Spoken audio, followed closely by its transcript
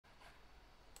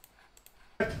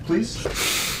please.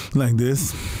 Like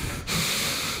this.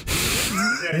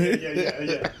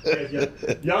 Yeah.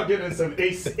 Y'all getting some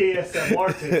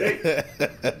ASMR today.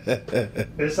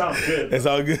 It sounds good. It's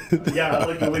all good. Yeah, I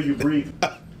like the way you breathe.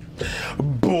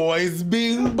 Boys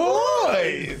being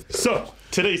boys. So,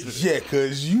 today's video. Yeah,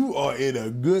 because you are in a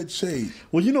good shape.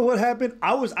 Well, you know what happened?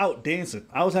 I was out dancing.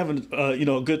 I was having, a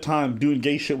good time doing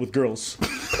gay shit with girls.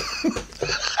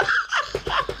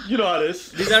 You know how it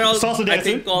is. These are all, Salsa I dancing.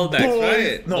 think, callbacks,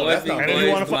 right? No, that's not.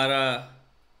 Boys,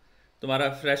 तुम्हारा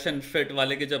fresh and fit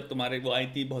वाले के जब तुम्हारे वो आई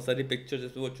थी बहुत सारी picture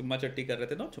जिसमें वो चुम्मा चट्टी कर रहे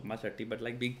थे ना चुम्मा चट्टी but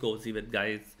like being Cozi with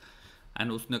guys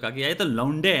and उसने कहा कि यार ये तो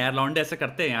लौंडे यार लौंडे ऐसे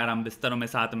करते हैं यार हम बिस्तरों में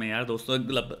साथ में यार दोस्तों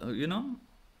you know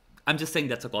I am just saying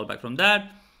that's a call back from that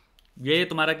ये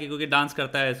तुम्हारा की क्योंकि डांस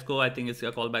करता है इसको आई थिंक इसका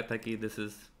कॉल बैक था कि दिस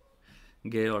इज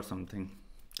गे और समथिंग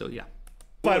तो या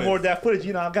Find more of that footage,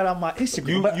 I got on my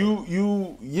Instagram.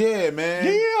 Yeah, man.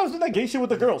 Yeah, I was doing that gay shit with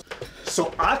the girls.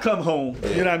 So I come home,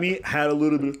 you know what I mean? Had a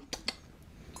little bit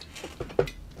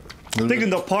thinking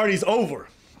the party's over.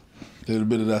 A little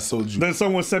bit of that soju. Then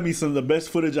someone sent me some of the best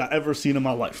footage I ever seen in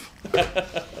my life.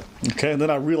 Okay, and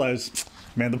then I realized,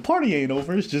 man, the party ain't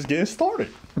over. It's just getting started.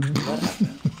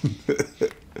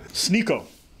 Sneako,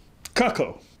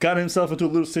 Cucko, got himself into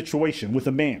a little situation with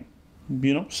a man.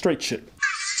 Straight shit.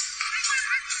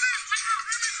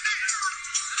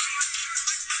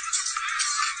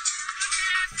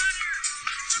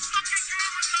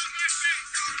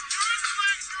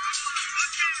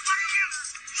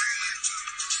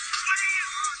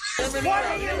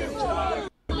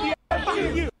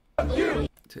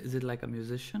 So is it like a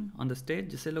musician on the stage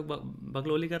जिसे लोग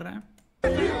बगलोली कर रहे हैं?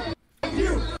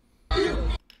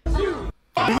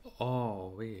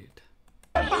 Oh wait.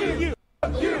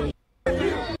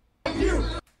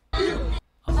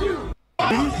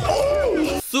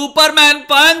 Superman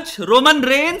punch, Roman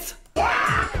Reigns.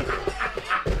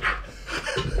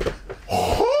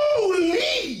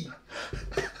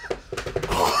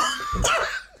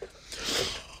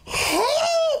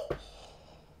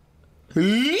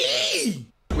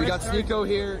 We got Sneako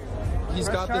here. He's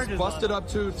got this busted up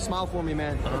tooth. Smile for me,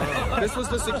 man. This was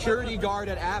the security guard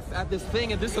at this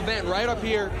thing, at this event, right up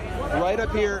here.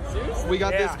 We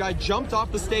got this guy jumped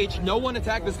off the stage. No one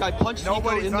attacked this guy, punched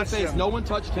Sneako in the face. No one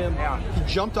touched him. He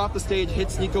jumped off the stage, hit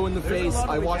Sneako in the face.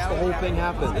 I watched the whole thing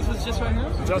happen. This was just right now?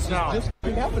 Just now.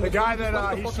 The guy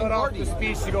that he shut off the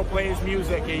speech to go play his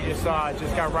music, he just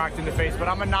got rocked in the face. But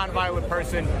I'm a non-violent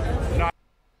person.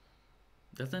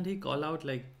 Doesn't he call out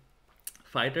like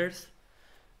fighters?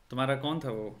 तुम्हारा कौन था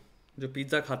वो जो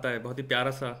pizza खाता है बहुत ही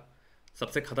प्यारा सा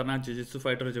सबसे खतरनाक जिजित्सु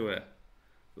फाइटर जो है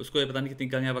उसको ये पता नहीं कितनी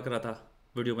गालियाँ बक रहा था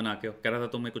वीडियो बना के कह रहा था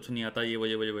तुम्हें कुछ नहीं आता ये वो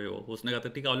उसने कहा था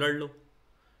ठीक है लड़ लो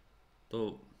तो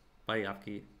भाई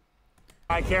आपकी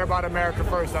I care about America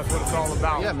first. That's what it's all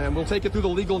about. Yeah, man. We'll take it through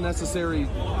the legal necessary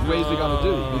ways we gotta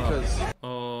do because.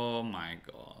 Oh my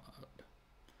God.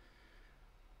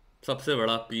 सबसे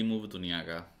बड़ा पी मूव दुनिया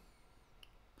का.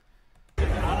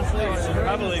 Honestly, we should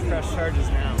probably press charges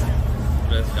now.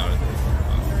 Press charges.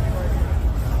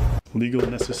 Legal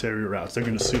necessary routes. They're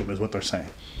going to sue, is what they're saying.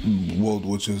 Well,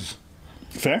 which is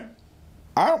fair.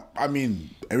 I mean,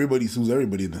 everybody sues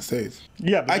everybody in the States.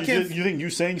 Yeah, but you think you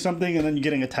saying something and then you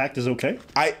getting attacked is okay?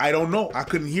 I don't know. I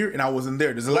couldn't hear and I wasn't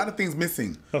there. There's a lot of things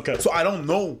missing. Okay. So I don't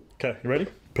know. Okay, you ready?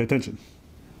 Pay attention.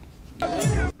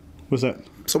 What's that?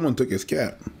 Someone took his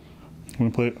cap.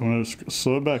 I'm gonna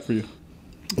slow it back for you.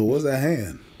 But what's that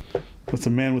hand? That's a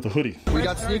man with a hoodie. We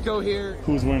got Sneako here.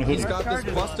 Who's wearing a hoodie? He's got this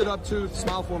busted up tooth.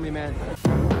 Smile for me, man.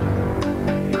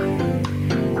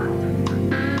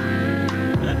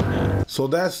 So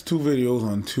that's 2 videos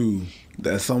on 2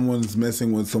 that someone's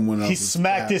messing with someone else. He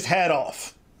smacked his head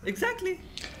off. Exactly.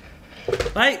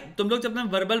 भाई तुम लोग जब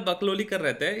verbal बकलोली कर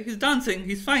रहे थे he's dancing,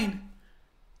 he's fine.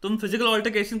 तुम physical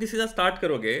altercation किसी से स्टार्ट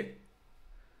करोगे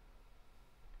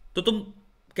तो तुम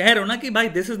कह रहे हो ना कि भाई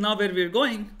this is now where we're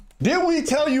going. Did we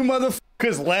tell you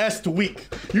motherfuckers last week?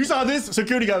 You saw this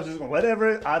security guy was just going,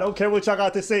 whatever, I don't care what y'all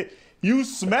got to say. You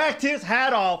smacked his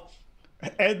hat off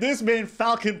and this man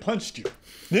Falcon punched you.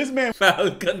 This man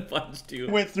Falcon punched you.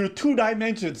 Went through 2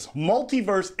 dimensions,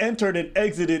 multiverse, entered and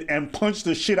exited and punched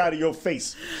the shit out of your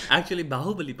face. Actually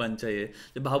Baahubali पंच है ये.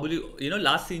 जब Baahubali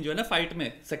last scene जो है ना fight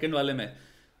में second वाले में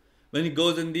when he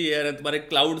goes in the air and तुम्हारे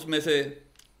clouds में से.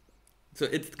 So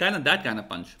it's kind of that kind of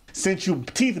punch. Sent you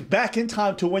teeth back in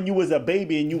time to when you was a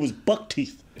baby and you was buck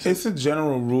teeth. It's a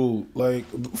general rule. Like,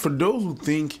 for those who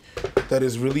think that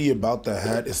it's really about the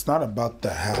hat, it's not about the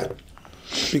hat.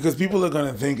 Because people are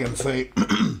going to think and say,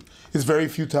 it's very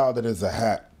futile that it's a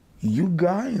hat. You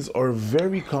guys are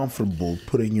very comfortable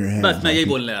putting your hands बस मैं यही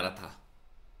बोलने आ रहा था.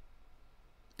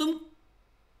 तुम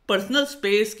personal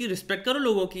space की respect करो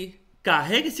लोगों की।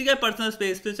 काहे किसी का पर्सनल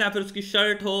स्पेस पे, चाहे फिर उसकी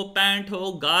शर्ट हो, पैंट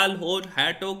हो, गाल हो,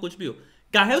 हैट हो, कुछ भी हो,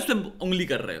 काहे उस पर उंगली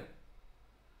कर रहे हो?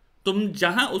 तुम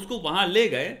जहां उसको वहां ले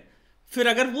गए, फिर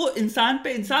अगर वो इंसान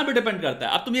पे डिपेंड करता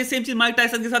है। अब तुम ये सेम चीज माइक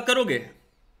टायसन के साथ करोगे?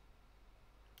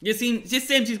 ये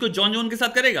सेम चीज को जॉन जोन के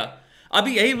साथ करेगा?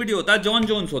 अभी यही वीडियो होता, जॉन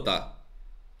जोन्स होता,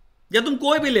 या तुम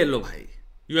कोई भी ले लो भाई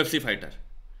यूएफसी फाइटर,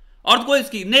 और कोई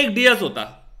इसकी नेट डियस होता,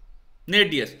 नेट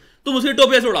डियस, तुम उसकी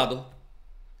टोपिया से उड़ा दो।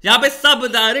 यहां पे सब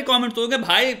डायरेक्ट कमेंट्स होंगे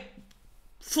भाई,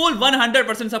 फुल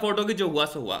 100% सपोर्ट होगी, जो हुआ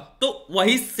सो हुआ। तो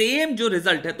वही सेम जो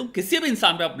रिजल्ट है तुम किसी भी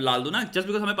इंसान पे आप डाल दो ना, जस्ट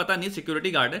बिकॉज हमें पता नहीं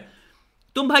सिक्योरिटी गार्ड है।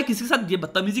 तुम भाई किसी के साथ ये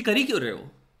बदतमीजी करी क्यों रहे हो?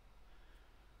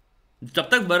 जब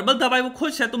तक वर्बल था भाई वो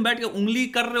खुश है, तुम बैठ के उंगली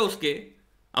कर रहे हो उसके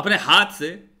अपने हाथ से,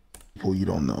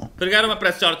 फिर कह रहे हो मैं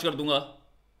प्रेस चार्ज कर दूंगा।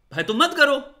 भाई तुम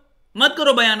मत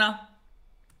करो बयाना।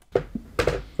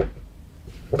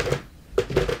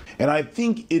 And I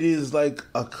think it is like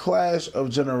a clash of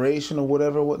generation or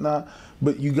whatever, whatnot.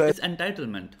 But you guys, It's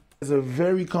entitlement. it's a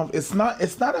very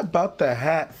it's not about the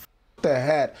hat. The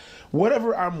hat,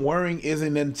 whatever I'm wearing, is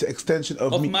an extension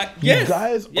of me. You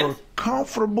guys are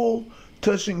comfortable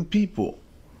touching people,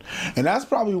 and that's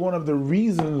probably one of the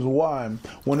reasons why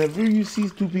whenever you see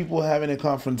two people having a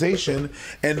confrontation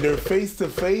and they're face to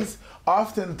face,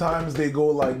 oftentimes they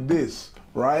go like this,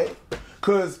 right?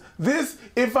 Because this,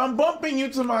 if I'm bumping you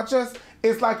to my chest,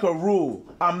 it's like a rule.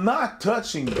 I'm not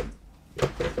touching you.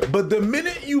 But the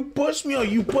minute you push me or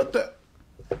you put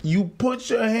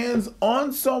your hands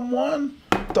on someone,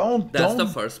 That's the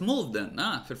first move then, ना?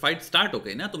 फिर fight start हो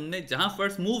गई ना, तुमने जहां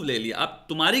first move ले लिया। अब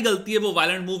तुम्हारी गलती है, वो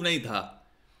वायलेंट मूव नहीं था।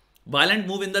 Violent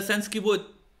move in the sense कि वो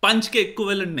पंच के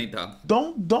इक्विवेलेंट नहीं था।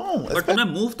 Don't. बट तुमने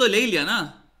मूव तो ले ही लिया ना।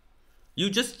 You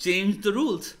just changed the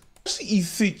rules.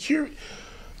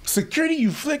 Security,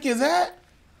 you flick his hat.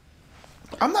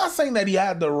 I'm not saying that he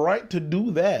had the right to do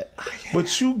that,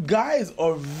 but you guys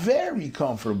are very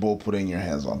comfortable putting your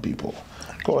hands on people.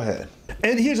 Go ahead.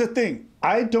 And here's the thing.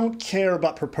 I don't care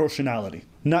about proportionality.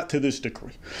 Not to this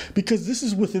degree. Because this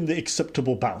is within the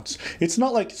acceptable bounds. It's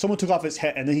not like someone took off his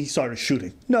hat and then he started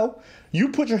shooting. No. You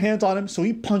put your hands on him, so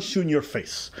he punched you in your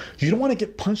face. You don't want to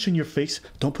get punched in your face,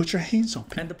 don't put your hands on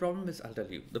people. And the problem is, I'll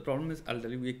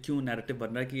tell you, ये क्यों narrative बन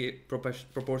रहा है कि ये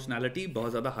proportionality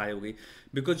बहुत ज़्यादा high हो गई.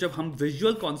 Because जब हम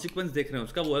visual consequence देख रहे हैं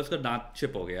उसका, वो है उसका दांत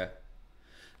चिप हो गया है.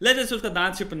 ले जैसे उसका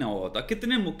दांत चिप नहीं हुआ होता,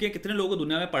 कितने मुक्के, कितने लोगों को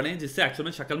दुनिया में पड़े हैं जिससे एक्चुअल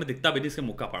में शक्ल में दिखता भी नहीं, इसका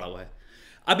मुक्का पड़ा हुआ है.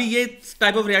 अभी ये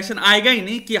टाइप ऑफ रिएक्शन आएगा ही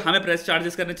नहीं कि हमें प्रेस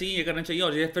चार्जेस करने चाहिए, ये करना चाहिए,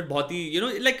 और ये फिर बहुत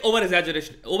ही लाइक ओवर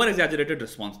एग्जैजरेटेड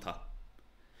रिस्पॉन्स था.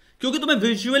 क्योंकि तुम्हें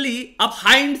विजुअली अब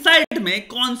हाइंडसाइट में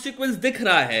कॉन्सिक्वेंस दिख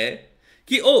रहा है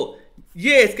कि ओ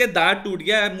ये इसके दांत टूट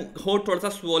गया है, होठ थोड़ा सा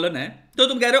स्वोलन है, तो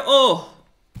तुम कह रहे हो ओह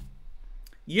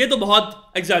ये तो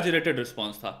बहुत एग्जैजरेटेड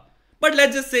रिस्पॉन्स था. बट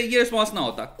लेट्स जस्ट से ये रिस्पॉन्स ना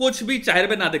होता, कुछ भी चेहरे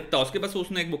पे ना दिखता उसके, बस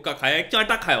उसने एक मुक्का खाया, एक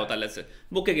चाटा खाया होता लेट्स से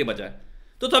मुक्के के बजाय,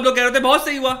 तो सब लोग कह रहे थे बहुत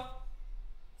सही हुआ.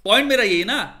 पॉइंट मेरा यही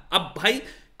ना. अब भाई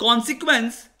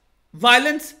कॉन्सिक्वेंस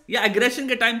वायलेंस या एग्रेशन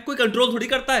के टाइम कोई कंट्रोल थोड़ी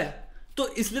करता है. तो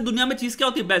इसलिए दुनिया में चीज क्या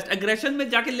होती है बेस्ट, एग्रेशन में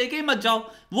जाके लेके ही मत जाओ.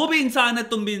 वो भी इंसान है,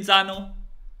 तुम भी इंसान हो,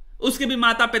 उसके भी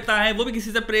माता पिता है, वो भी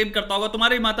किसी से प्रेम करता होगा,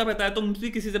 तुम्हारे भी माता पिता है, तुम भी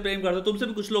किसी से प्रेम करते हो, तुमसे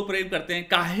भी कुछ लोग प्रेम करते हैं.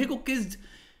 काहे को किस,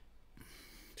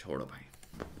 छोड़ो भाई.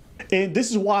 And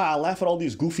this is why I laugh at all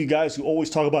these goofy guys who always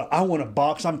talk about, I want to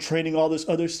box, I'm training, all this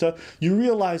other stuff. You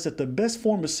realize that the best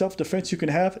form of self-defense you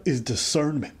can have is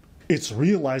discernment. It's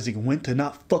realizing when to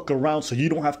not fuck around so you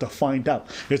don't have to find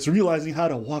out. It's realizing how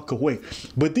to walk away.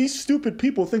 But these stupid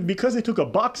people think because they took a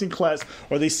boxing class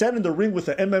or they sat in the ring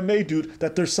with an MMA dude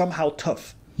that they're somehow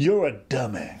tough. You're a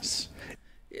dumbass.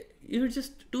 You're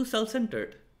just too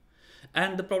self-centered.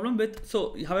 And the problem with, so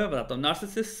हमें बताता हूँ,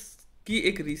 narcissist की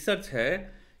एक research है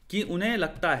कि उन्हें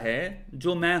लगता है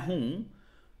जो मैं हूं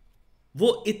वो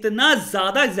इतना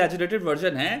ज्यादा एग्जैजरेटेड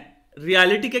वर्जन है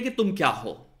रियलिटी के कि तुम क्या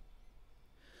हो.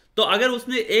 तो अगर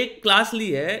उसने एक क्लास ली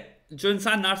है जो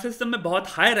इंसान नार्सिसिज्म में बहुत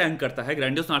हाई रैंक करता है,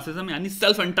 ग्रैंडियोस नार्सिसिज्म यानी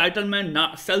सेल्फ एंटाइटलमेंट,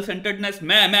 सेल्फ सेंटर्डनेस,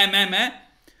 मैं,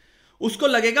 उसको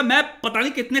लगेगा मैं पता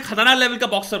नहीं कितने खतरनाक लेवल का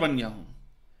बॉक्सर बन गया हूं.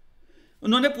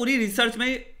 उन्होंने पूरी रिसर्च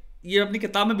में, ये अपनी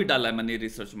किताब में भी डाला है, मैंने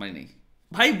रिसर्च में नहीं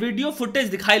भाई, वीडियो फुटेज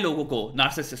दिखाई लोगों को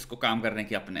नार्सिसिस्ट को काम करने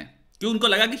की अपने, क्यों उनको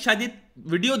लगा कि शायद ये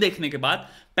वीडियो देखने के बाद,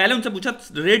 पहले उनसे पूछा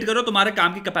रेट करो तुम्हारे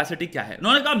काम की कैपेसिटी क्या है,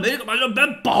 उन्होंने कहा मेरी कैपेसिटी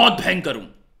मैं बहुत भयंकर हूं,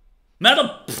 मैं तो,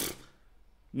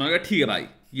 उन्होंने कहा ठीक है भाई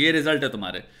ये रिजल्ट है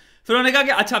तुम्हारे. फिर उन्होंने कहा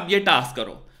कि अच्छा ये टास्क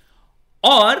करो,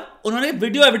 और उन्होंने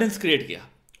वीडियो एविडेंस क्रिएट किया.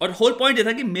 और होल पॉइंट ये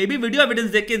था कि मे बी वीडियो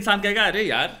एविडेंस देख के इंसान कहेगा अरे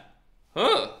यार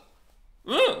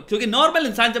क्योंकि नॉर्मल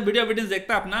इंसान जब वीडियो एविडेंस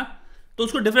देखता है अपना, तो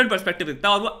उसको डिफरेंट पर्सपेक्टिव दिखता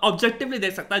है और वो ऑब्जेक्टिवली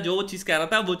देख सकता है जो वो चीज कह रहा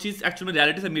था वो चीज एक्चुअल में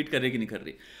रियलिटी से मीट कर रही कि नहीं कर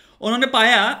रही। उन्होंने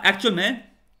पाया एक्चुअल में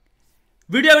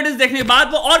वीडियो एविडेंस देखने के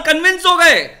बाद वो और कन्विंस हो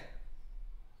गए।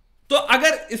 तो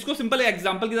अगर इसको सिंपल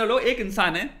एग्जांपल की तरह लो, एक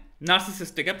इंसान है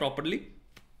नार्सिसिस्टिक है, प्रॉपर्ली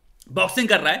बॉक्सिंग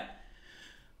कर रहा है,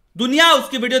 दुनिया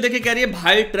उसकी वीडियो देखे कह रही है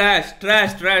भाई ट्रैश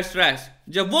ट्रैश ट्रैश ट्रैश,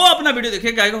 जब वो अपना वीडियो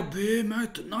देखे कहेगा बे मैं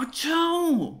इतना अच्छा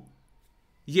हूं।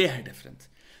 ये है डिफरेंस।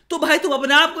 तो भाई तुम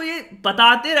अपने आप को ये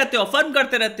बताते रहते हो, फर्म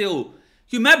करते रहते हो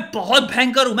कि मैं बहुत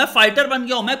भयंकर हूं, मैं फाइटर बन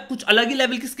गया हूं, मैं कुछ अलग ही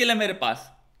लेवल की स्किल है मेरे पास,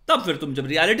 तब फिर तुम जब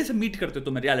रियलिटी से मीट करते हो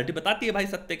तो मैं रियलिटी बताती है भाई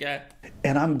सत्य क्या है।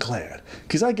 And I'm glad,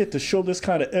 because I get to show this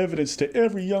kind of evidence to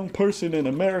every young person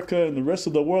in America and the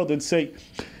rest of the world and say,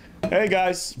 hey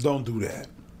guys, Don't do that.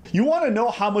 you want to know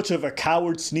how much of a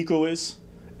coward Sneako is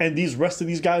and these rest of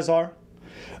these guys are?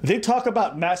 They talk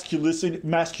about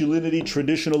masculinity,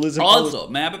 traditionalism. Also,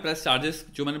 मैं यहाँ पे press charges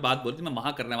जो मैंने बात बोली थी मैं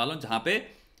वहां करने वाला हूं जहां पे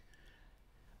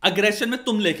अग्रेशन में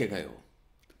तुम लेके गए हो।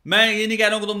 मैं ये नहीं कह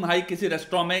रहा हूं कि तुम भाई किसी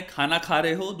रेस्टोरेंट में खाना खा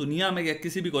रहे हो, दुनिया में या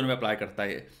किसी भी कोने में अप्लाई करता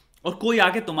है और कोई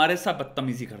आके तुम्हारे साथ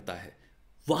बदतमीजी करता है,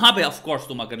 वहां पे ऑफ कोर्स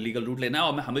तुम अगर लीगल रूट लेना है,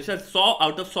 और मैं हमेशा 100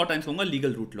 आउट ऑफ 100 टाइम्स कहूंगा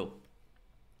लीगल रूट लो।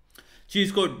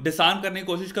 चीज को डिसआर्म करने की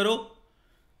कोशिश करो,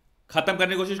 खत्म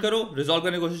करने की कोशिश करो, रिजॉल्व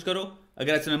करने की कोशिश करो,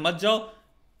 अग्रेशन में मत जाओ।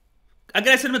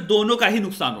 अग्रेशन में दोनों का ही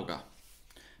नुकसान होगा।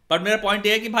 पर मेरा पॉइंट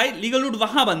ये है कि भाई लीगल रूट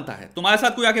वहां बनता है, तुम्हारे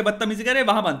साथ कोई आके बदतमीजी करे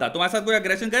वहां बनता है, तुम्हारे साथ कोई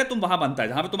अग्रेशन करे तुम वहां बनता है,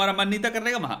 जहां पे तुम्हारा मन नहीं था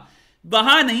करने का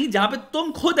वहां नहीं, जहां पे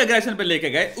तुम खुद अग्रेशन पे लेके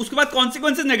गए उसके बाद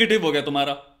कॉन्सिक्वेंसेस नेगेटिव हो गया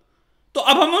तुम्हारा, तो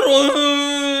अब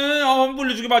हम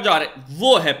पुलिस के पास जा रहे,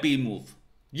 वो है पी मूव।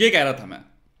 ये कह रहा था मैं।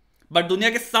 बट दुनिया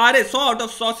के सारे 100 आउट ऑफ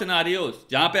 100 सिनारियोज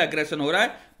जहां पे अग्रेशन हो रहा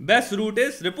है, बेस्ट रूट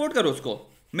इज रिपोर्ट करो उसको,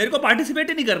 मेरे को पार्टिसिपेट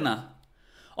ही नहीं करना।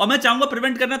 और मैं चाहूंगा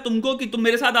प्रिवेंट करना तुमको कि तुम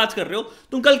मेरे साथ आज कर रहे हो,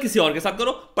 तुम कल किसी और के साथ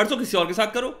करो, परसों किसी और के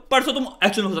साथ करो, परसों तुम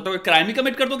एक्चुअल हो सकता है क्राइम ही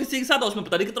कमिट कर दो किसी के साथ और उसमें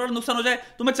पता नहीं कितना नुकसान हो जाए।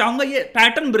 तो मैं चाहूंगा ये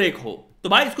पैटर्न ब्रेक हो, तो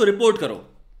भाई इसको रिपोर्ट करो,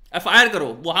 एफआईआर करो,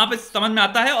 वहां पे समझ में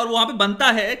आता है और वहां पे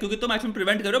बनता है क्योंकि तुम एक्चुअली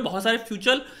प्रिवेंट कर रहे हो बहुत सारे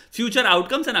फ्यूचर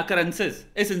आउटकम्स एंड अकरेंसेस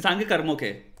इस इंसान के कर्मों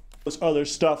के। other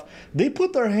stuff. They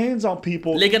put their hands on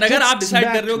people. लेकिन अगर आप डिसाइड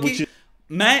कर रहे हो which कि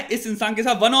मैं इस इंसान के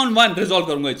साथ 1-on-1 रिजॉल्व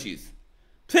करूंगा ये चीज,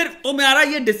 फिर तो मेरा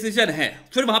ये डिसीजन है,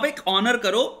 फिर वहां पे एक ऑनर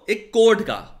करो एक कोड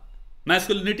का,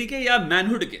 मैस्कुलिनिटी के या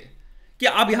मैनहुड के, कि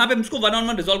आप यहां पे इसको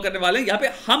 1-on-1 रिजॉल्व करने वाले हैं, यहां पे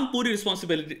हम पूरी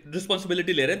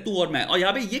रिस्पॉन्सिबिलिटी ले रहे हैं, तू और मैं, और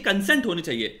यहां पे ये कंसेंट होनी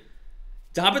चाहिए,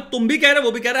 जहां पे तुम भी कह रहे हो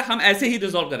वो भी कह रहा है हम ऐसे ही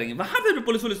रिजॉल्व करेंगे। वहां पे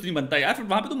पुलिस नहीं बनता यार, फिर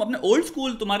वहां पे तुम अपने ओल्ड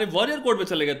स्कूल तुम्हारे वॉरियर कोड पे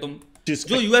चले गए, तुम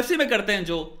जो यूएफसी में करते हैं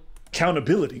जो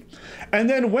accountability.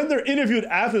 And then when they're interviewed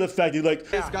after the fact, you're like,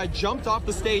 This guy jumped off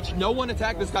the stage. No one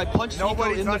attacked this guy. Punched Sneako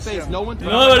in the face. No one.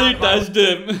 nobody touched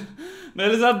him.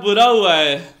 मेरे साथ बुरा हुआ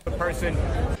है। Person.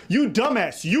 you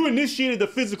dumbass, you initiated the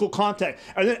physical contact.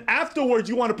 And then afterwards,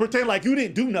 you want to pretend like you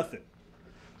didn't do nothing.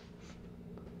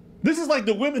 This is like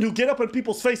the women who get up in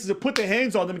people's faces and put their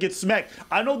hands on them and get smacked.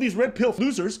 I know these red pill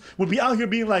losers would be out here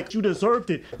being like, you deserved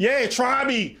it. Yeah, try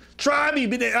me.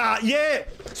 Yeah,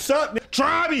 suck me.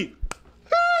 Try me.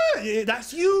 Yeah,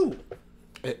 that's you.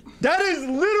 That is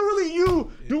literally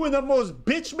you doing the most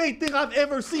bitch-made thing I've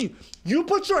ever seen. You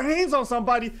put your hands on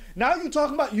somebody, now you're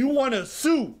talking about you want to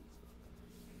sue.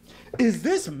 Is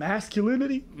this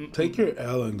masculinity? Take your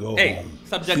L and go Hey, home.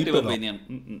 subjective Sleep it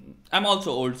opinion. I'm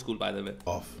also old school, by the way.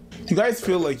 off. You guys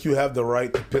feel like you have the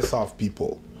right to piss off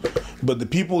people, but the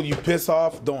people you piss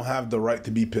off don't have the right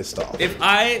to be pissed off. If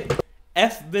I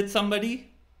F with somebody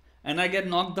and I get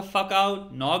knocked the fuck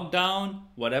out, knocked down,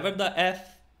 whatever the F,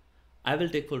 I will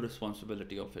take full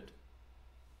responsibility of it.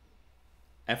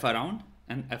 F around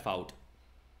and F out.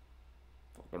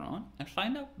 Fuck around and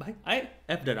find out. Bhai, I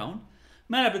F'd around.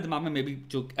 मैं अपने दिमाग में maybe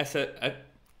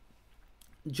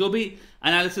जो भी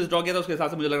analysis draw किया था उसके हिसाब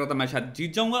से मुझे लग रहा था मैं शायद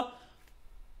जीत जाऊंगा.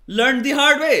 Learn the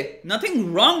hard way. Nothing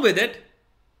wrong with it.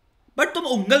 But तुम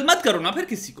उंगल मत करो ना फिर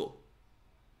किसी को.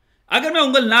 अगर मैं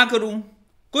उंगल ना करूं,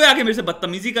 कोई आके मेरे से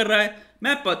बदतमीजी कर रहा है,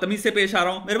 मैं बदतमीज से पेश आ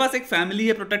रहा हूं, मेरे पास एक फैमिली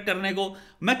है प्रोटेक्ट करने को,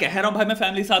 मैं कह रहा हूं भाई मैं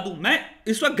फैमिली साथ हूं, मैं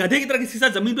इस वक्त गधे की तरह किसी साथ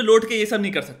जमीन पे लौट के ये सब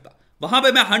नहीं कर सकता. वहां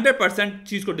पे मैं 100%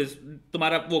 चीज को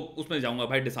तुम्हारा वो उसमें जाऊंगा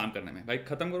भाई डिसआर्म करने में. भाई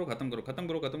खत्म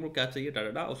करो क्या चाहिए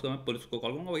टाटा. उसको मैं पुलिस को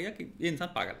कॉल करूंगा भैया कि ये इंसान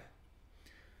पागल है.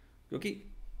 क्योंकि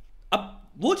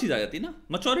अब वो चीज आ जाती है ना,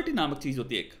 मैच्योरिटी नामक चीज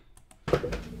होती है, एक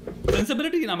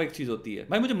सेंसिबिलिटी नामक एक चीज होती है.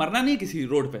 भाई मुझे मरना नहीं है किसी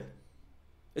रोड पे.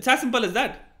 It's as simple as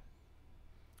that.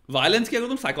 Violence की अगर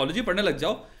तुम साइकोलॉजी पढ़ने लग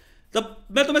जाओ, तब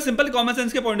मैं तुम्हें सिंपल कॉमन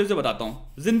सेंस के पॉइंट ऑफ व्यू से बताता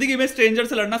हूं. जिंदगी में स्ट्रेंजर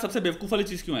से लड़ना सबसे बेवकूफ वाली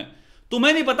चीज क्यों है?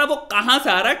 तुम्हें नहीं पता वो कहां से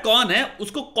आ रहा है, कौन है,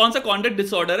 उसको कौन सा कॉन्डक्ट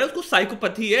डिसऑर्डर है, उसको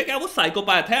साइकोपैथी है क्या, वो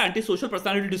साइकोपैथ है, एंटी सोशल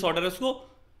पर्सनालिटी डिसऑर्डर है उसको.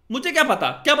 मुझे क्या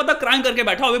पता क्राइम करके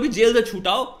बैठा हो, भी जेल से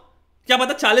छूटा हो. क्या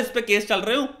पता 40 पे केस चल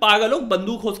रहे हो, पागल हो,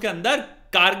 बंदूक हो उसके अंदर,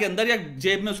 कार के अंदर, या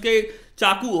जेब में उसके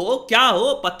चाकू हो, क्या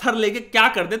हो, पत्थर लेके क्या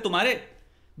कर दे तुम्हारे।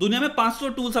 दुनिया में 500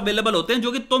 टूल्स अवेलेबल होते हैं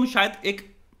जो कि तुम शायद एक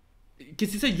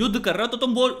किसी से युद्ध कर रहे हो तो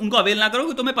तुम वो उनको अवेल ना करो,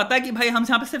 कि तुम्हें पता है कि भाई हम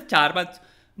यहाँ पे सिर्फ 4-5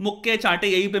 मुक्के चांटे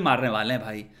यही पे मारने वाले हैं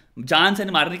भाई, जान से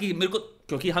नहीं मारने की मेरे को,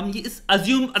 क्योंकि हम ये इस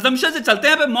अजम्पशन से चलते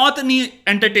हैं, पे मौत नहीं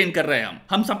एंटरटेन कर रहे हैं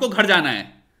हम सबको घर जाना है,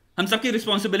 हम सबकी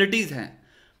रिस्पॉन्सिबिलिटीज हैं।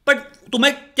 बट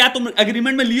तुम्हें क्या, तुम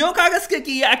एग्रीमेंट में लियो कागज के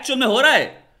कि ये एक्चुअल में हो रहा है?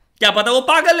 क्या पता वो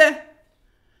पागल है,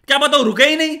 क्या पता वो रुके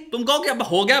ही नहीं, तुम कहो कि अब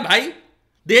हो गया भाई,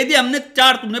 दे दिया हमने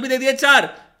 4, तुमने भी दे दिया 4,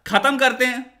 खत्म करते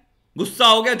हैं, गुस्सा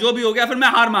हो गया, जो भी हो गया, फिर मैं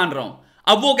हार मान रहा हूं।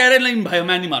 अब वो कह रहे नहीं भाई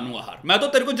मैं नहीं मानूंगा हार, मैं तो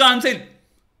तेरे को जान से,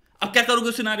 अब क्या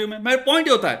करोगे सिनेरियो में? मेरा पॉइंट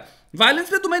ये होता है, वायलेंस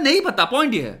पे तुम्हें नहीं पता,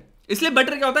 पॉइंट ये है। इसलिए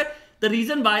बेटर क्या होता है, the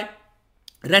reason why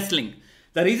wrestling,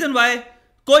 the reason why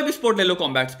कोई भी स्पोर्ट ले लो,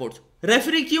 कॉम्बैट स्पोर्ट्स,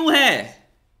 रेफरी क्यों है?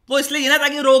 वो इसलिए ना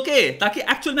ताकि रोके, ताकि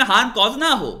एक्चुअल में हार्म कॉज ना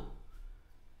हो।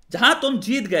 जहां तुम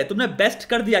जीत गए, तुमने बेस्ट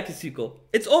कर दिया किसी को,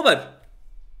 इट्स ओवर।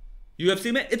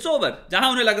 यूएफसी में इट्स ओवर, जहां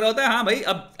उन्हें लग रहा होता है हाँ भाई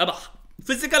अब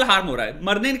फिजिकल हार्म हो रहा है,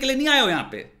 मरने के लिए नहीं आए हो यहां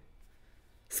पे,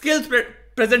 स्किल्स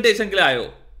प्रेजेंटेशन के लिए आए हो,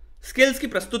 स्किल्स की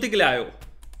प्रस्तुति के लिए आए हो।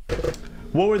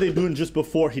 What were they doing just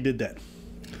before he did that?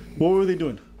 What were they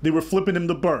doing? They were flipping him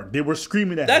the bird. They were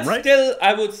screaming at him, right? That's still,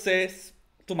 I would say,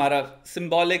 तुम्हारा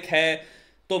symbolic है,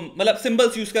 तुम मतलब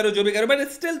symbols use करो जो भी करो, but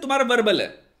it's still तुम्हारा verbal है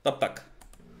तब तक।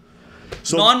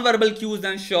 So, non-verbal cues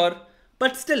then sure,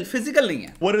 but still physical नहीं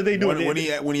है। What are they doing?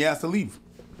 When he asked to leave,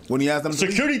 when he asked them to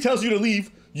security leave. tells you to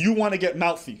leave, you want to get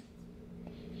mouthy.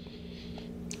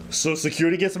 So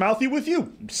security gets mouthy with you,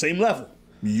 same level.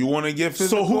 You want to get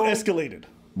physical? So who escalated?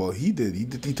 Well, he did.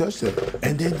 He touched it.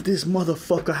 And then this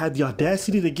motherfucker had the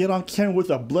audacity to get on camera with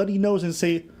a bloody nose and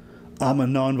say, I'm a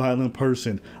non-violent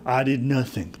person. I did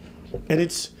nothing. And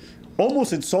it's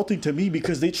almost insulting to me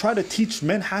because they try to teach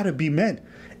men how to be men.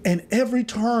 And every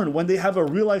turn when they have a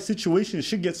real life situation,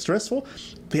 shit gets stressful,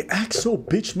 they act so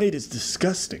bitch-made, it's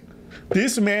disgusting.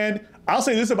 This man, I'll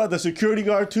say this about the security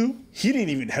guard too, he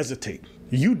didn't even hesitate.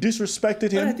 You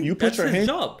disrespected him, you put your hand...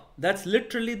 job. That's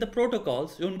literally the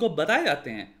protocols जो उनको बताए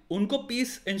जाते हैं, उनको piece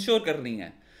ensure करनी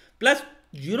है। Plus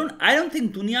I don't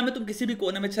think दुनिया में तुम किसी भी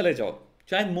कोने में चले जाओ,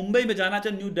 चाहे मुंबई में जाना,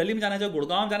 चाहे न्यू दिल्ली में जाना, चाहे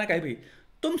गुड़गांव में जाना, कहीं भी,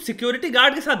 तुम सिक्योरिटी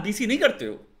गार्ड के साथ डीसी नहीं करते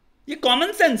हो। ये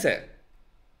कॉमन सेंस है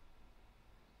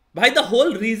भाई। द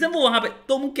होल रीजन वो वहां पे,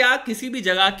 तुम क्या किसी भी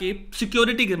जगह की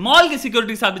सिक्योरिटी के, मॉल की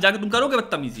सिक्योरिटी के साथ भी जाकर तुम करोगे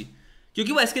बदतमीजी?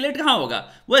 क्योंकि वो एस्केलेट कहां होगा?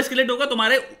 वो एस्केलेट होगा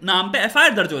तुम्हारे नाम पे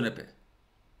एफआईआर दर्ज होने पे।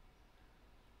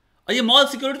 और ये मॉल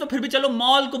सिक्योरिटी तो फिर भी चलो,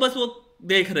 मॉल को बस वो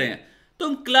देख रहे हैं,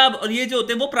 तुम क्लब और ये जो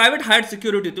होते हैं वो प्राइवेट हायर्ड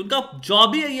सिक्योरिटी होती है, उनका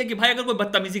जॉब ही यही है कि भाई अगर कोई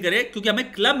बदतमीजी करे, क्योंकि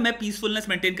हमें क्लब में पीसफुलनेस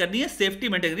मेंटेन करनी है, सेफ्टी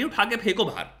मेंटेन करनी है, उठा के फेंको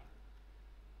बाहर।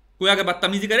 कोई अगर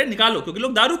बदतमीजी करे निकालो, क्योंकि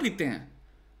लोग दारू पीते हैं,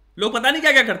 लोग पता नहीं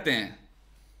क्या क्या करते हैं।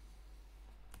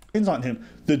 on him.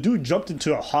 The dude jumped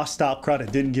into a hostile crowd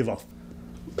and didn't give a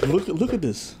look at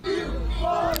this.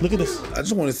 Look at this. I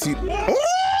just want to see.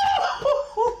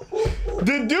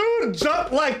 The dude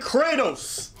jumped like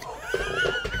Kratos.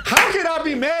 How can I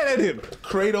be mad at him?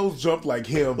 Kratos jumped like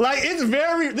him. Like,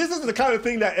 this is the kind of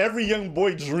thing that every young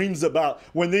boy dreams about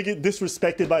when they get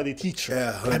disrespected by the teacher.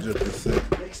 Yeah,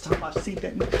 100%. Next time I see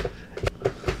that nigga.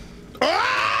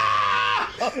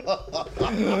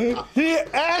 He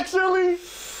actually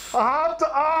hopped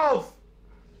off.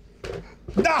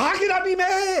 Now, how can I be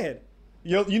mad?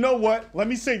 You know what? Let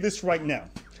me say this right now.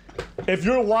 If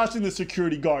you're watching the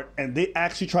security guard and they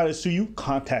actually try to sue you,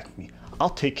 contact me.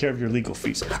 I'll take care of your legal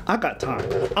fees. I got time.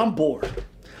 I'm bored.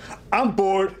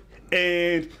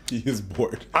 And he is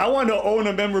bored. I want to own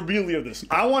a memorabilia of this.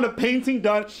 I want a painting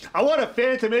done. I want a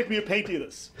fan to make me a painting of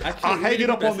this. Actually, I'll hang it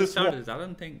up on this wall. I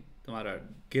don't think तुम्हारा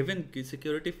given की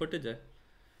security footage है,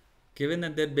 given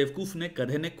that बेवकूफ ने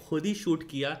गधे ने खुद ही shoot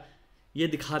किया ये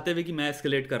दिखाते हुए कि मैं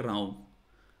escalate कर रहा हूँ,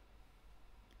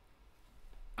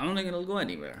 I don't think it'll go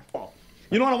anywhere.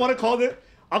 You know what I want to call it?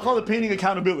 I'll call it painting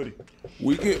accountability.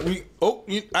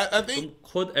 I think तुम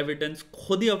खुद evidence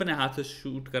खुद ही अपने हाथ से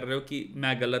शूट कर रहे हो कि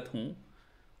मैं गलत हूँ,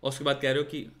 और उसके बाद कह रहे हो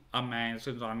कि अब मैं इस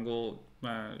इंसान को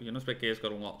मैं उस पे केस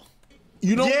करूँगा.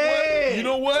 You know what? You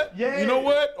know what? You know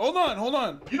what? Hold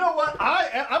on. You know what?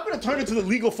 I'm going to turn it to the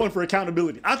legal fund for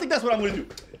accountability. I think that's what I'm going to do.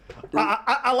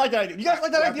 I like that idea. You guys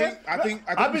like that idea? I think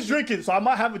I've been drinking, so I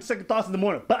might have second thoughts in the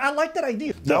morning. But I like that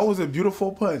idea. That was a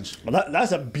beautiful punch.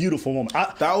 That's a beautiful moment.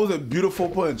 That was a beautiful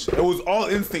punch. It was all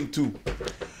instinct too.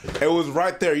 It was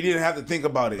right there. You didn't have to think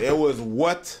about it. It was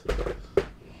what?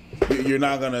 You're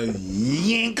not gonna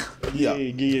yank. Yeah.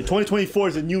 2024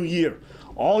 is a new year.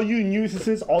 All you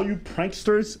nuisances, all you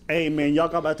pranksters, hey man, y'all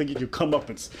about to get your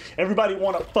comeuppance. Everybody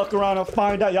want to fuck around and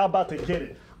find out, y'all about to get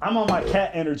it. I'm on my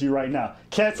cat energy right now.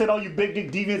 Cat said all you big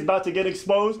dick deviants about to get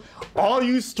exposed. All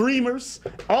you streamers,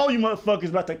 all you motherfuckers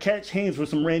about to catch hands with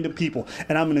some random people.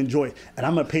 And I'm gonna enjoy it. And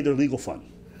I'm gonna pay their legal fund.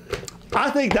 I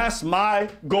think that's my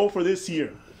goal for this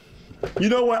year. You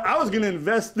know what? I was gonna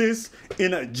invest this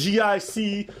in a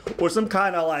GIC or some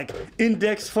kind of like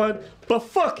index fund, but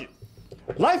fuck it.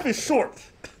 Life is short.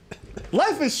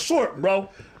 Life is short, bro.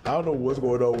 I don't know what's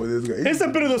going on with this guy. It's a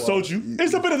bit of the soju.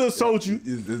 It's a bit of the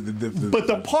soju. But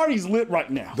the party's lit right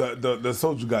now. The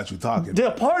soju got you talking. The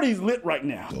party's lit right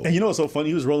now. And you know what's so funny?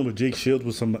 He was rolling with Jake Shields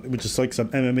which is like some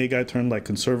MMA guy turned like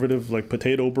conservative, like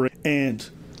potato brain. And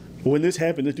when this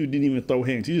happened, this dude didn't even throw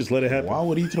hands. He just let it happen. Why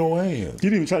would he throw hands? He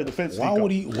didn't even try to defend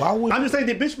Sneako. Why would I'm just saying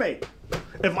they bitch made.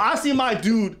 If I see my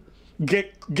dude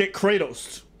get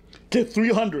Kratos, get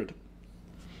 300.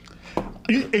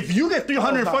 If you get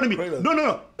 300 in front of me,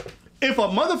 no. If a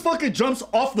motherfucker jumps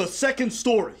off the second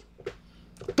story,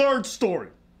 third story,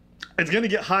 it's gonna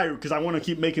get higher because I want to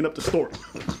keep making up the story.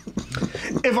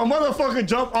 If a motherfucker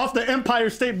jump off the Empire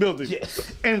State Building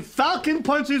and Falcon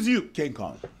punches you, King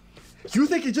Kong, you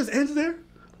think it just ends there?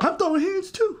 I'm throwing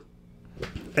hands too.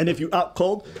 And if you out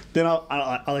cold, then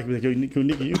I like to be like, yo,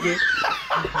 nigga, you good?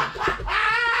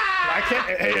 I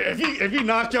can't. If he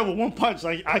knock you out with one punch,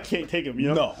 like I can't take him. You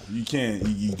know? No, you can't.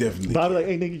 You definitely. But I'll be like,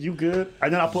 hey nigga, you good?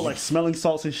 And then I put like smelling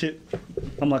salts and shit.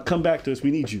 I'm like, come back to us.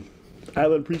 We need you.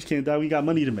 Island and Preach can't die. We got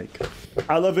money to make.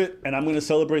 I love it, and I'm gonna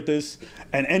celebrate this.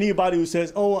 And anybody who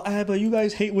says, oh, but you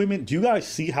guys hate women, do you guys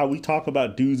see how we talk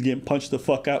about dudes getting punched the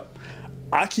fuck out?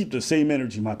 I keep the same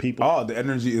energy, my people. Oh, the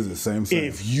energy is the same.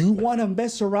 If you want to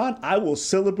mess around, I will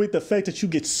celebrate the fact that you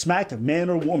get smacked, man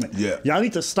or woman. Yeah. Y'all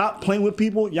need to stop playing with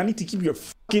people. Y'all need to keep your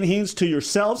fucking hands to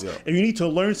yourselves. Yeah. And you need to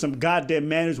learn some goddamn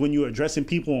manners when you're addressing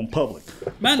people in public.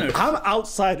 Manners. I'm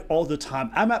outside all the time.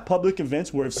 I'm at public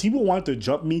events where if people wanted to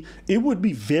jump me, it would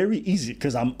be very easy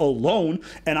because I'm alone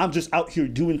and I'm just out here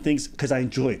doing things because I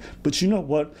enjoy it. But you know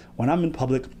what? When I'm in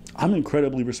public, I'm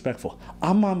incredibly respectful.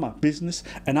 I'm on my business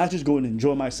and I just go and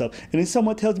enjoy myself. And if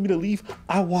someone tells me to leave,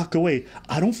 I walk away.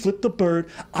 I don't flip the bird.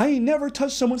 I ain't never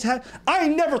touched someone's hat. I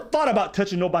ain't never thought about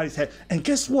touching nobody's hat. And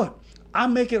guess what? I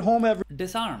make it home every...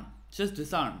 Disarm. Just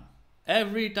disarm.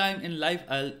 Every time in life,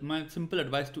 my simple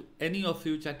advice to any of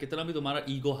you, चाहे कितना भी तुम्हारा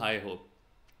ego high हो,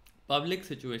 public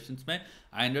situations में,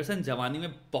 I understand जवानी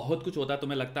में बहुत कुछ होता है,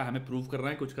 तुम्हें लगता है हमें prove करना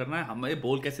है, कुछ करना है, हमें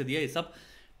बोल कैसे दिया, ये सब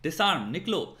disarm,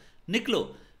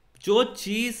 निकलो. जो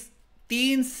चीज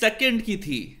 3 सेकंड की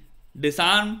थी,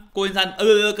 डिसार्म, कोई इंसान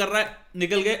कर रहा है,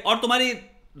 निकल गए, और तुम्हारी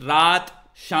रात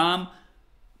शाम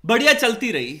बढ़िया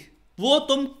चलती रही. वो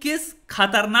तुम किस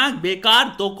खतरनाक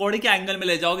बेकार 2 कौड़ी के एंगल में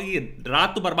ले जाओगे कि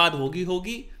रात तो बर्बाद होगी,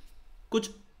 कुछ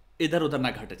इधर उधर ना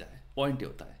घट जाए. पॉइंट ये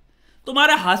होता है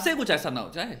तुम्हारे हाथ से कुछ ऐसा ना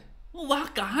हो जाए. वो वहां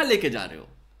कहां लेके जा रहे हो?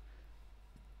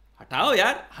 हटाओ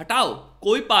यार, हटाओ.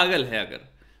 कोई पागल है अगर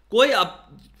कोई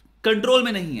अब कंट्रोल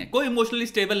में नहीं है, कोई इमोशनली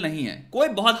स्टेबल नहीं है, कोई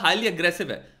बहुत हाईली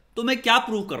अग्रेसिव है, तुम्हें क्या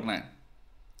प्रूव करना है?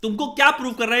 तुमको क्या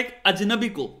प्रूव करना है? एक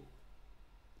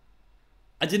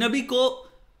अजनबी को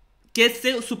केस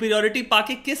से सुपीरियोरिटी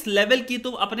पाके किस लेवल की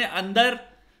तुम अपने अंदर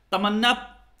तमन्ना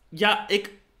या एक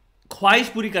ख्वाहिश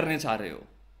पूरी करने चाह रहे हो?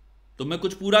 तुम्हें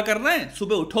कुछ पूरा करना है,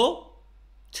 सुबह उठो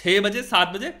 6 बजे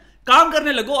 7 बजे काम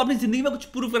करने लगो, अपनी जिंदगी में कुछ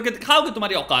प्रूव करके दिखाओ कि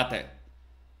तुम्हारी औकात है.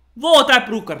 वो होता है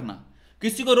प्रूव करना.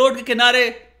 किसी को रोड के किनारे,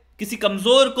 किसी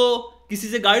कमजोर को, किसी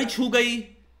से गाड़ी छू गई,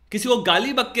 किसी को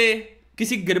गाली बक के,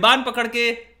 किसी गिरबान पकड़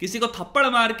के, किसी को थप्पड़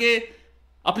मार के,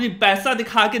 अपनी पैसा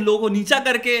दिखा के लोगों को नीचा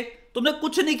करके, तुमने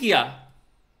कुछ नहीं किया.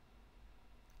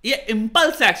 ये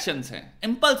इंपल्स एक्शंस हैं,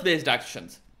 इंपल्स बेस्ड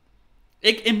एक्शंस.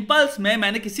 एक इंपल्स में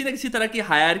मैंने किसी न किसी तरह की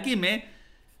हायरार्की में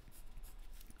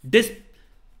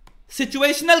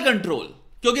सिचुएशनल कंट्रोल,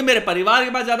 क्योंकि मेरे परिवार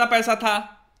के पास ज्यादा पैसा था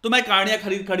तो मैं गाड़ियां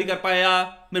खड़ी कर पाया,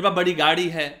 मेरे पास बड़ी गाड़ी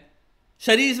है.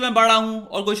 शरीर से मैं बड़ा हूं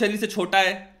और कोई शरीर से छोटा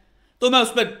है तो मैं उस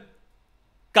पर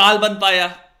काल बन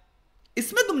पाया.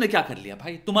 इसमें तुमने क्या कर लिया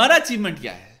भाई? तुम्हारा अचीवमेंट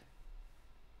क्या है?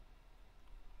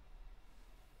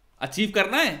 अचीव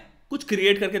करना है, कुछ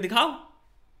क्रिएट करके दिखाओ,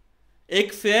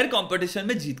 एक फेयर कंपटीशन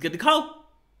में जीत के दिखाओ,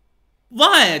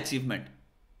 वहां है अचीवमेंट.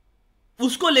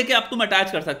 उसको लेके अब तुम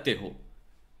अटैच कर सकते हो.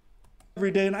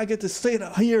 Every day and I get to sit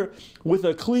here with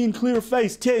a clean, clear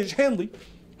face, Tej Henley,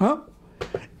 huh?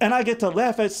 And I get to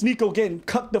laugh at Sneako getting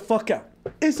cucked the fuck out.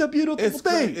 It's a beautiful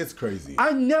thing. It's crazy.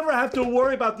 I never have to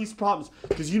worry about these problems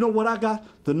because you know what I got?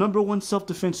 The #1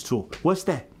 self-defense tool. What's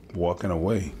that? Walking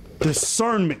away.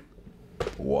 Discernment.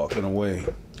 Walking away.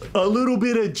 A little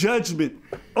bit of judgment.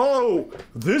 Oh,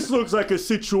 this looks like a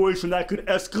situation that could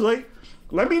escalate.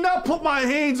 Let me not put my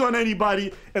hands on anybody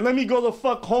and let me go the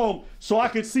fuck home so I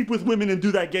can sleep with women and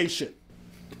do that gay shit.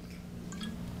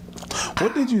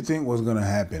 What did you think was gonna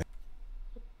happen?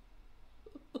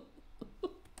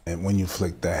 And when you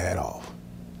flick the hat off?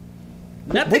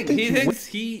 Nothing. He thinks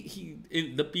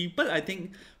the people I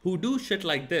think who do shit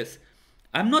like this,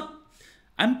 I'm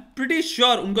pretty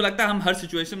sure उनको लगता है हम हर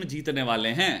situation में जीतने वाले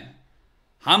हैं,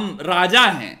 हम राजा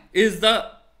हैं, is the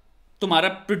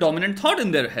तुम्हारा predominant thought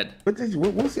in their head.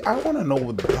 I want to know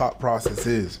what the thought process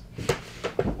is.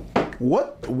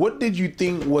 What did you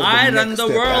think was the next step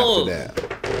world. after that?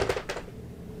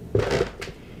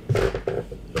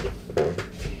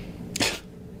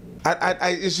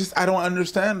 It's just I don't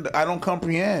understand. I don't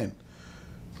comprehend.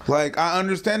 Like I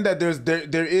understand that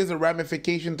there is a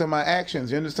ramification to my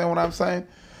actions. You understand what I'm saying?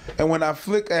 And when I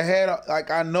flick ahead, like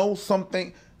I know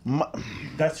something.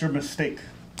 That's your mistake.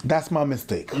 That's my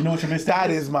mistake. You know what your mistake That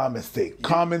is? is my mistake.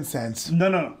 Common sense.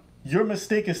 No. Your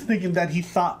mistake is thinking that he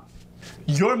thought.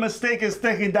 Your mistake is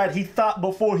thinking that he thought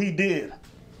before he did.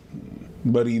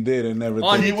 But he did and never.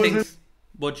 Or did. he thinks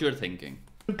what you're thinking.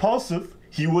 Impulsive.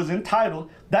 He was entitled.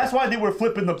 That's why they were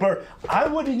flipping the bird. I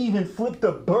wouldn't even flip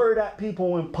the bird at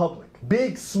people in public.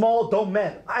 Big, small, don't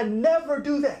matter. I never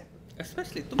do that.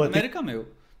 Especially तुम But America में हो.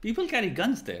 People carry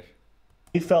guns there.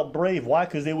 He felt brave. Why?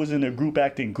 Because they was in a group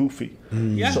acting goofy.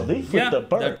 Yeah. So they flipped the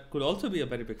bird. That could also be a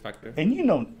very big factor. And you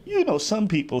know, some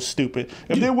people stupid.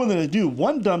 If they're willing to do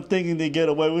one dumb thing and they get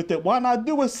away with it, why not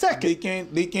do a second? He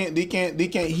can't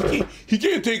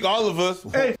take all of us.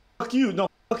 Hey, fuck you. No,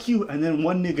 fuck you. And then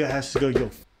one nigga has to go, yo,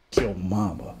 fuck your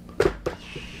mama.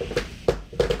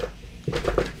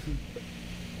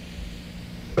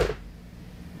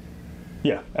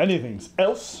 Yeah, anything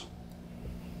else?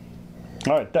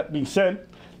 All right, that being said,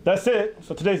 that's it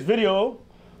for today's video.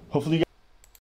 Hopefully you guys